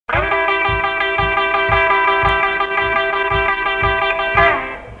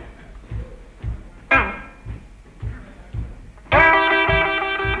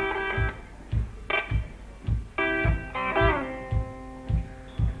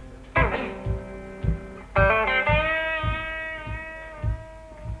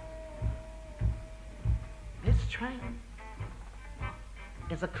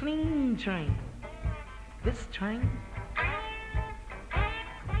is a clean train. This train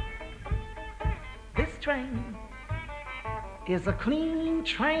is a clean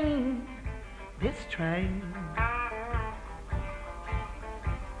train. This train,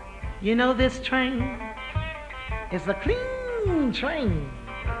 you know, this train is a clean train.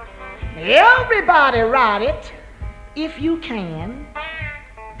 Everybody ride it if you can.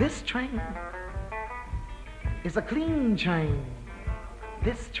 This train is a clean train.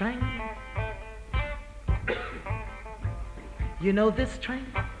 This train, you know, this train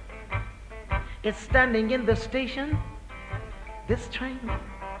is standing in the station. This train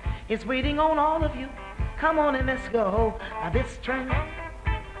is waiting on all of you. Come on and let's go. Now this train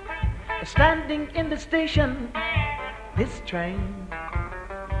is standing in the station. This train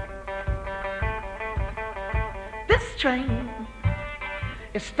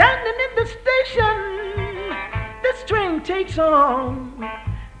is standing in the station. This train takes on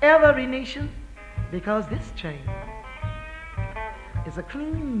every nation, because this train is a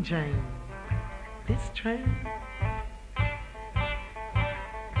clean train. This train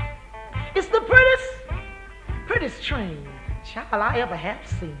is the prettiest train, child, I ever have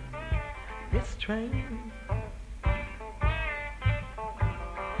seen. This train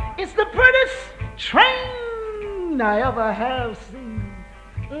is the prettiest train I ever have seen.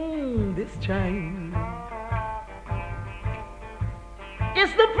 This train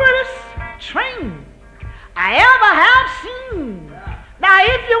is the prettiest train I ever have seen. Now,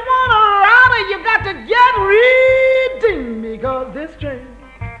 if you want to ride it, you got to get reading, because this train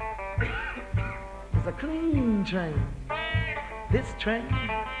is a clean train. This train,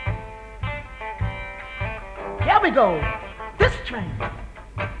 here we go. This train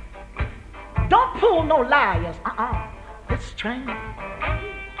don't pull no liars. This train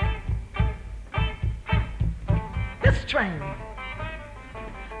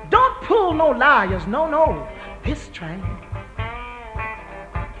don't pull no liars. No. This train,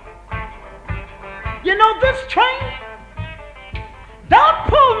 you know, this train don't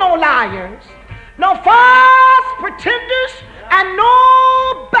pull no liars, no false pretenders, and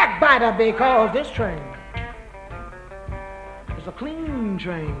no backbiter, because this train is a clean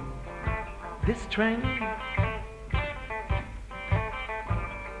train. This train,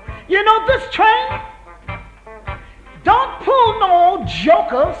 you know, this train don't pull no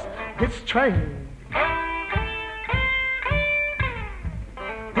jokers. This train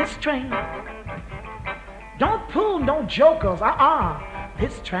don't pull no jokers.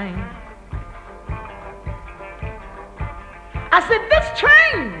 This train, I said, this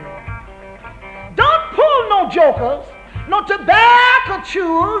train don't pull no jokers, no tobacco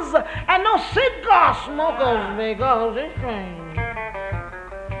chewers, and no cigar smokers, because this train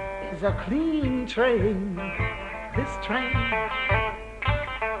is a clean train. This train,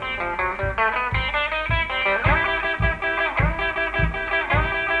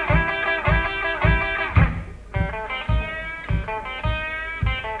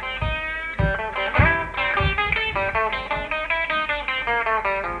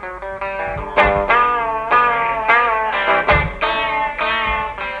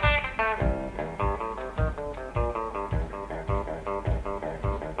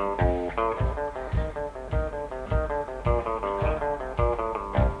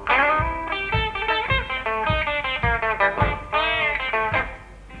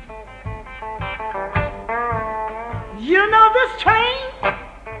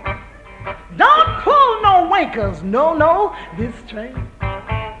 no, this train,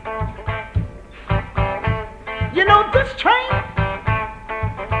 you know, this train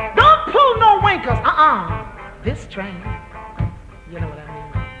don't pull no winkers. This train, you know what I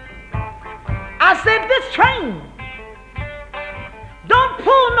mean. I said, this train don't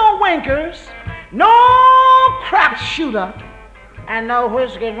pull no winkers, no crap shooter, and no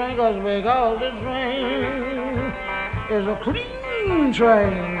whiskey drinkers, because this train is a clean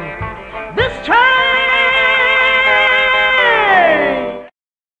train.